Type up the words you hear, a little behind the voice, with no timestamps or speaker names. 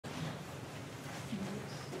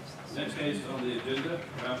Next case on the agenda,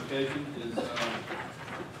 our application is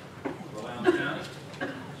for Lowndes County,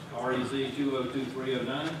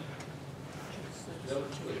 REZ-2023-09. Just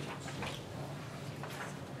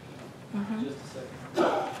a second.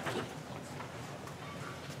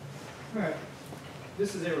 All right.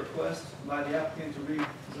 This is a request by the applicant to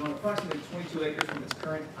rezone approximately 22 acres from its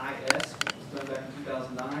current IS, which was done back in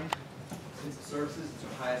 2009. Since the services, it's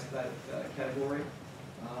our highest category.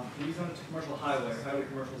 Rezone it to commercial highway or highway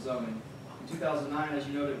commercial zoning. In 2009, as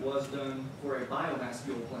you noted, it was done for a biomass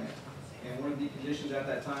fuel plant. And one of the conditions at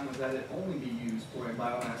that time was that it only be used for a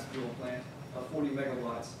biomass fuel plant of 40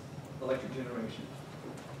 megawatts electric generation.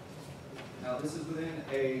 Now, this is within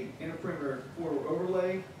a inner perimeter corridor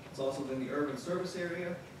overlay. It's also within the urban service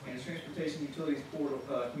area and its transportation utilities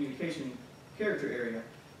communication character area,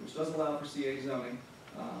 which does allow for CA zoning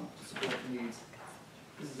to support the needs.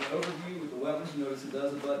 This is an overview with the wetlands. You notice it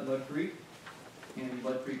does abut Mud Creek and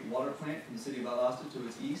Mud Creek water plant from the city of Valdosta to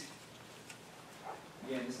its east.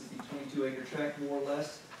 Again, this is the 22-acre tract, more or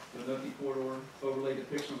less. You'll note the corridor overlay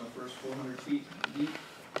depiction on the first 400 feet deep,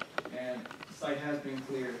 and the site has been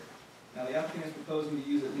cleared. Now, the applicant is proposing to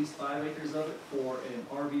use at least 5 acres of it for an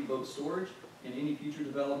RV boat storage, and any future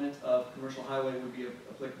development of commercial highway would be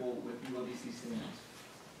applicable with ULDC standards.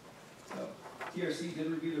 So, TRC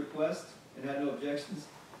did review the request and had no objections,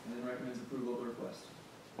 and then recommends approval of the request.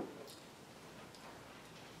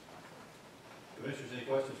 Commissioners, any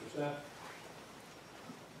questions for staff?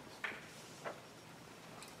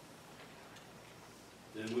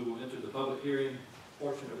 Then we will enter the public hearing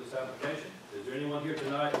portion of this application. Is there anyone here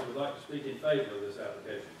tonight who would like to speak in favor of this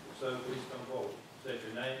application? If so, please come forward. State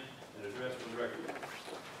your name and address for the record.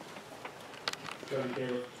 Cody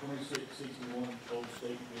Taylor, 2661 Old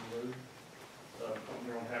State Mill Road. I'm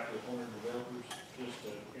here on behalf of the owner developers, just to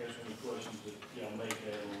answer any questions that y'all may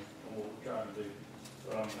have on what we're trying to do.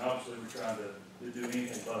 Obviously, we're trying to do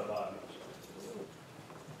anything but a biomass.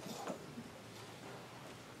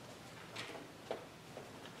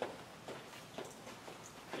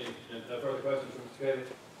 No further questions from Mr. Cady?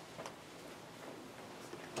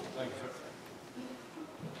 Thank you, sir.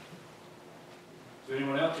 Is there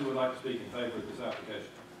anyone else who would like to speak in favor of this application?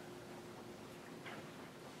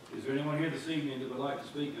 Is there anyone here this evening that would like to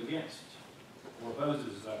speak against or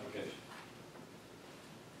opposes this application?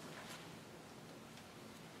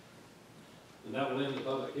 And that will end the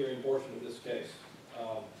public hearing portion of this case.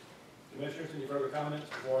 Commissioners, any further comments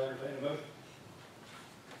before I entertain a motion?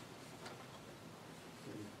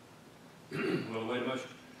 We'll wait a motion.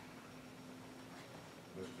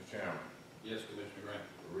 Mr. Chairman. Yes, Commissioner Grant.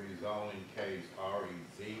 Rezoning case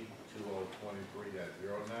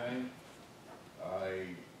REZ-2023-09.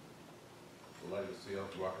 I legacy of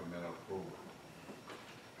recommend approval.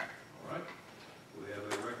 All right. We have a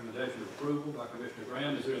recommendation of approval by Commissioner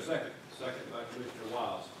Graham. Is there a second? Second by Commissioner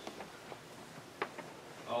Wiles.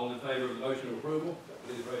 All in favor of the motion of approval,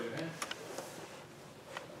 please raise your hand.